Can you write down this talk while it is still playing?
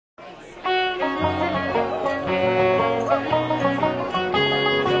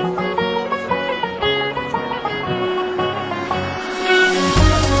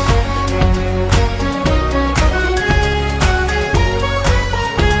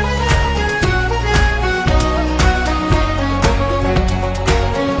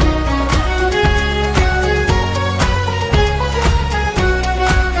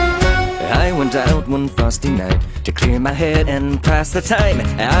frosty night to clear my head and pass the time.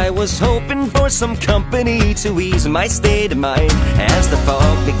 I was hoping for some company to ease my state of mind. As the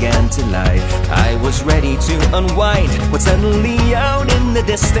fog began to light, I was ready to unwind, when suddenly out in the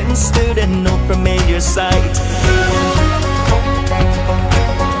distance stood a no familiar sight.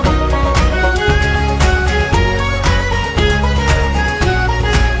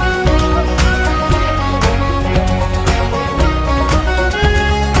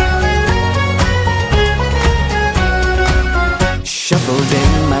 Shuffled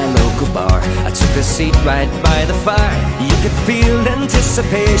in my local bar, I took a seat right by the fire. You could feel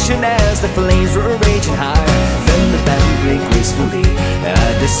anticipation as the flames were raging high. Then the band played gracefully a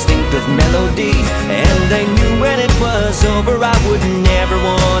distinctive melody, and I knew when it was over I would never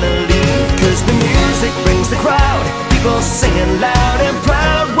want to leave. Cause the music brings the crowd, people singing loud and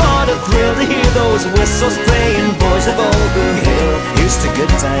proud. What a thrill to hear those whistles playing, boys of Old Blue Hill. Here's to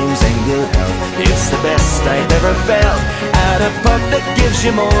good times and good health, it's the best I've ever felt. At a pub that gives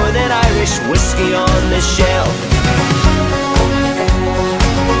you more than Irish whiskey on the shelf.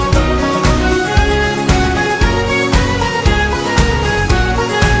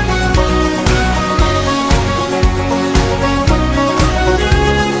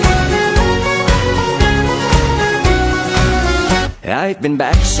 I've been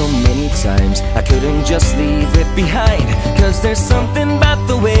back so many times, I couldn't just leave it behind. Cause there's something about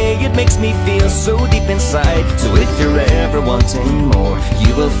the way it makes me feel so deep inside. So if you're ever wanting more,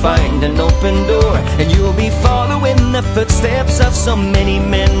 you will find an open door, and you'll be following the footsteps of so many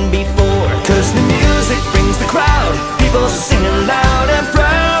men before. Cause the music brings the crowd, people singing loud and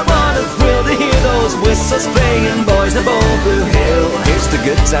proud. What a thrill to hear those whistles playing, boys of Old Blue Hill. Here's to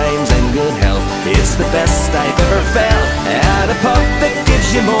good times and good health, it's the best I've ever felt. At a pub that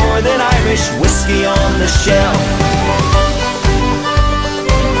gives you more than Irish whiskey on the shelf.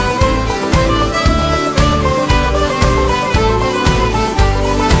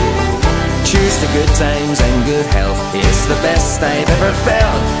 Cheers to good times and good health, it's the best I've ever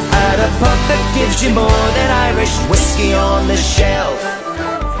felt. At a pub that gives you more than Irish whiskey on the shelf.